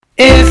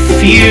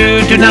If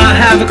you do not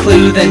have a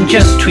clue, then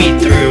just tweet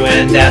through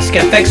and ask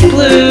FX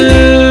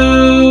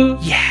Blue.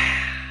 Yeah.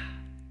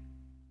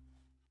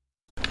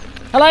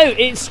 Hello,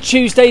 it's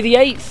Tuesday the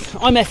 8th.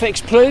 I'm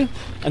FX Blue,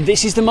 and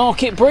this is the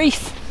market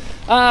brief.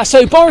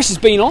 So Boris has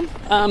been on.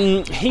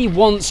 He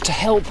wants to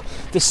help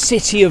the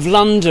City of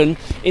London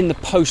in the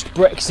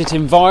post-Brexit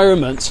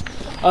environment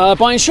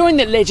by ensuring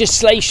that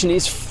legislation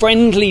is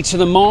friendly to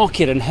the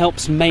market and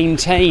helps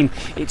maintain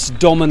its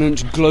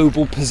dominant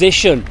global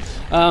position.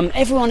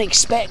 Everyone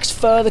expects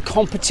further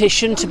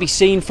competition to be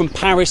seen from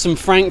Paris and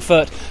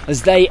Frankfurt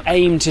as they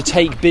aim to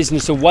take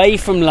business away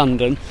from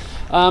London.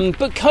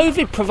 But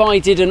COVID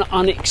provided an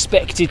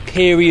unexpected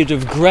period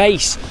of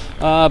grace.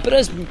 But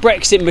as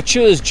Brexit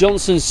matures,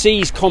 Johnson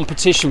sees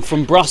competition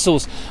from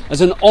Brussels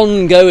as an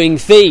ongoing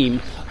theme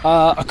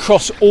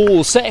across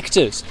all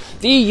sectors.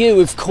 The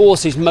EU, of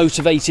course, is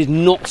motivated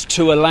not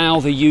to allow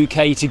the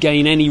UK to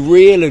gain any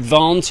real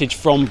advantage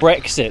from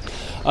Brexit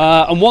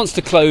and wants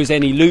to close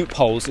any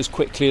loopholes as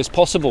quickly as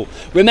possible.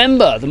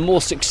 Remember, the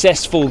more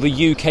successful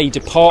the UK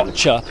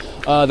departure,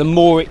 the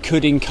more it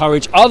could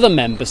encourage other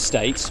member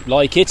states,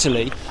 like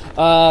Italy,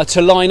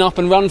 to line up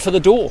and run for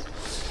the door.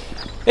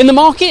 In the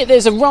market,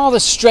 there's a rather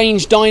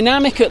strange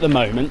dynamic at the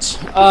moment.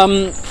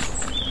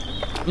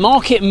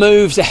 Market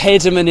moves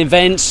ahead of an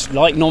event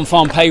like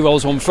non-farm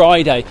payrolls on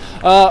Friday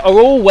are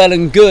all well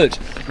and good,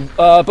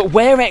 but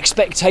where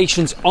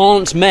expectations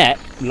aren't met,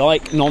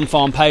 like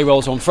non-farm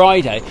payrolls on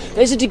Friday,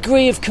 there's a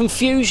degree of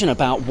confusion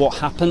about what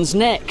happens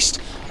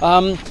next.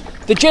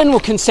 The general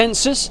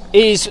consensus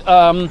is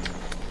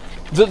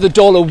that the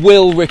dollar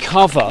will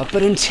recover,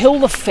 but until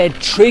the Fed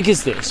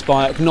triggers this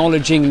by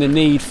acknowledging the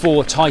need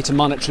for tighter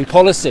monetary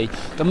policy,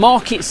 the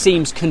market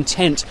seems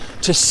content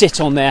to sit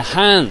on their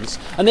hands.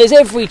 And there's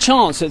every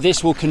chance that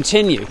this will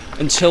continue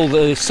until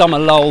the summer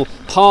lull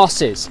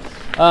passes.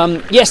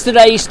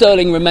 Yesterday,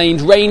 sterling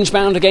remained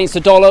range-bound against the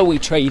dollar. We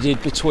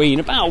traded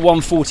between about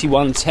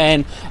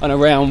 141.10 and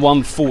around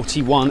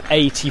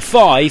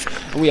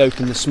 141.85, and we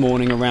opened this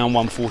morning around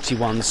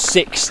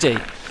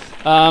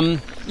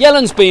 141.60.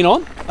 Yellen's been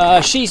on.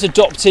 She's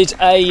adopted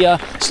a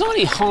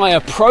slightly higher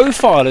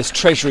profile as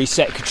Treasury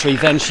Secretary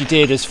than she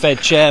did as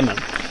Fed Chairman.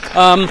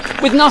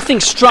 With nothing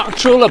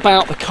structural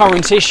about the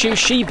current issue,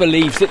 she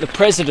believes that the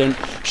President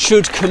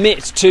should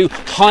commit to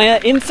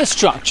higher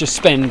infrastructure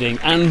spending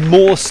and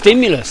more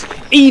stimulus,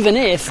 even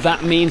if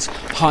that means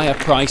higher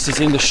prices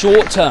in the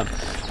short term.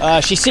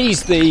 She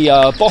sees the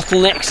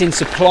bottlenecks in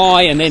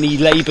supply and any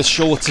labour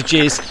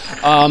shortages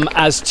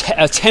as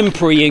a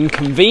temporary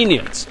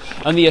inconvenience,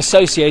 and the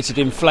associated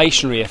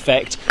inflationary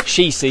effect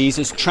she sees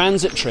as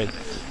transitory.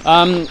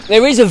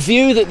 There is a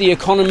view that the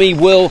economy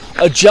will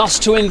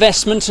adjust to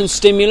investment and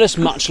stimulus,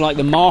 much like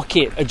the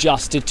market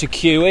adjusted to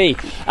QE,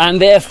 and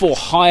therefore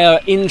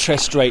higher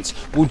interest rates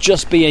will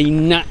just be a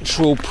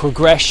natural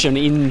progression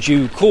in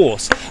due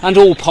course, and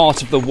all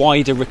part of the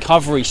wider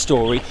recovery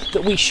story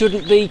that we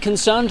shouldn't be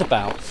concerned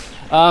about.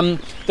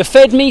 The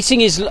Fed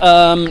meeting is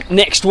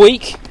next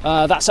week.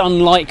 That's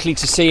unlikely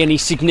to see any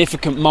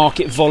significant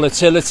market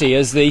volatility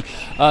as the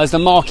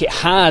market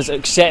has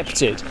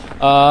accepted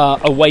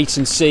a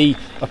wait-and-see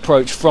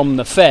approach from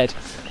the Fed.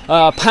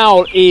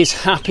 Powell is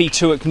happy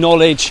to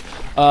acknowledge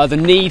the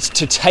need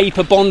to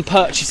taper bond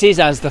purchases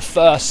as the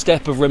first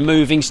step of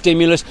removing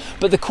stimulus,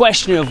 but the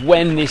question of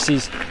when this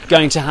is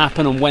going to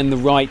happen and when the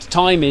right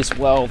time is,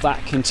 well,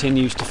 that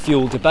continues to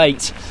fuel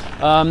debate.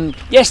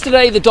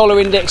 Yesterday the dollar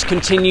index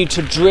continued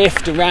to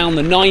drift around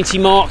the 90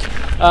 mark,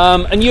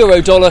 and euro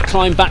dollar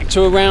climbed back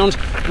to around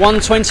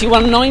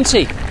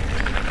 121.90.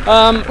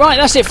 Right,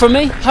 that's it from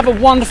me. Have a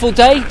wonderful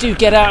day. Do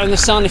get out in the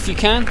sun if you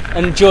can,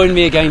 and join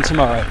me again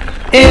tomorrow.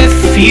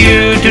 If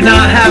you do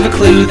not have a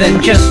clue,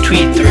 then just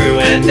tweet through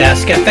and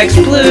ask FX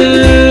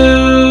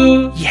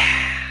Blue. Yeah.